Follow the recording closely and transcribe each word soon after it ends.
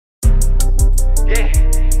Change.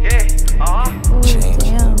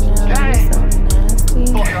 Damn, man, you so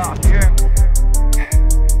nasty.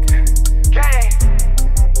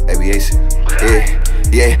 Aviation.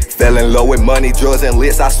 Yeah, fell in love with money, drugs, and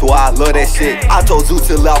licks. I swear I love that shit. I told you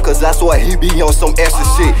to loud, cause I swear he be on some extra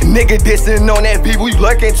shit. Nigga dissing on that beat, we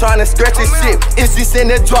lurking, trying to stretch his shit. If she's in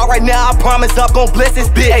the drop right now, I promise I'm gon' bless this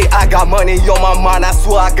bitch. Hey, I got money on my mind, I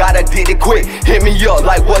swear I gotta did it quick. Hit me up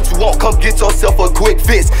like what you want, come get yourself a quick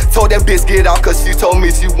fix. Told that bitch get out, cause she told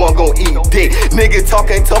me she wasn't gon' eat dick. Nigga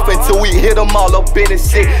talking tough until we hit them all up in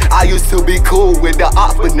this shit. I used to be cool with the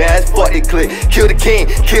ops, but now it's fuck it click. Kill the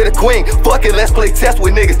king, kill the queen, fuck it, let's play test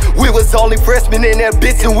with niggas. We was only freshmen in that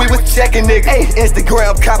bitch and we was checking niggas. Hey,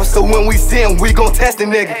 Instagram copper, so when we see him, we gon' test a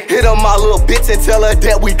nigga. Hit on my little bitch and tell her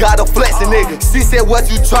that we gotta flex a nigga. She said, what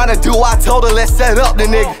you tryna do? I told her, let's set up the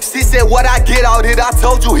nigga. She said, what I get out it? I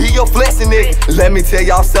told you, he a flexin' nigga. Let me tell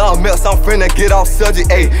y'all something else, I'm finna get off subject,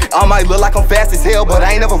 ayy. I might look like I'm fast as hell, but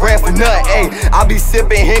I ain't never ran for nothing, ayy. I be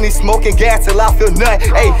sipping Henny, smoking gas till I feel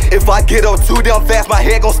nothing, ayy. If I get up too damn fast, my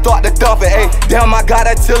head gon' start to thumping, ayy. Damn, I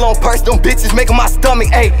got a chill on purse, them bitches making my stomach,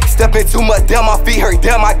 ayy. Stepping too much, damn, my feet hurt,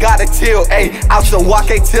 damn, I gotta chill, ayy. Out so I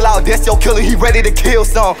can't chill out, that's your killer, he ready to kill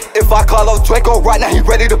some. If I call up Draco right now, he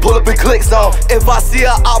ready to pull up and click some. If I see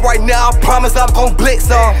her out right now, I promise I'm gon' blitz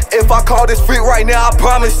some. If I call this freak right now, I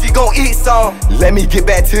promise she gon' eat some. Let me get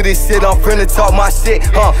back to this shit, I'm finna talk my shit,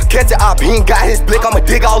 Catch a op, he ain't got his blick, I'ma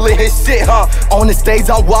dig all in his shit, On the stage,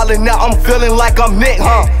 I'm wildin' out, I'm feeling like I'm Nick,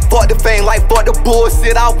 Fuck the fame, like fuck the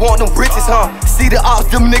bullshit, I want them riches, See the ops,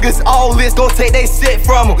 them niggas all this, gon' take they shit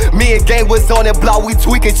from them. Me and gang was on that block, we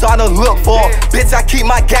tweaking, tryna look for him. Bitch, I keep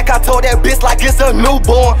my gack, I told that bitch like it's a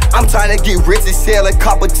newborn. I'm tryna get rich and sell a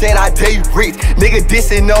copper chain, I dare you reach. Nigga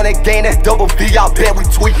dissing on that game, that's double V, I bet we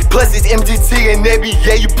tweak. Plus it's MGT and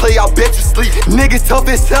NBA, you play, I bet you sleep. Niggas tough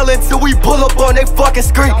as hell until we pull up on they fucking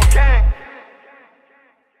screen.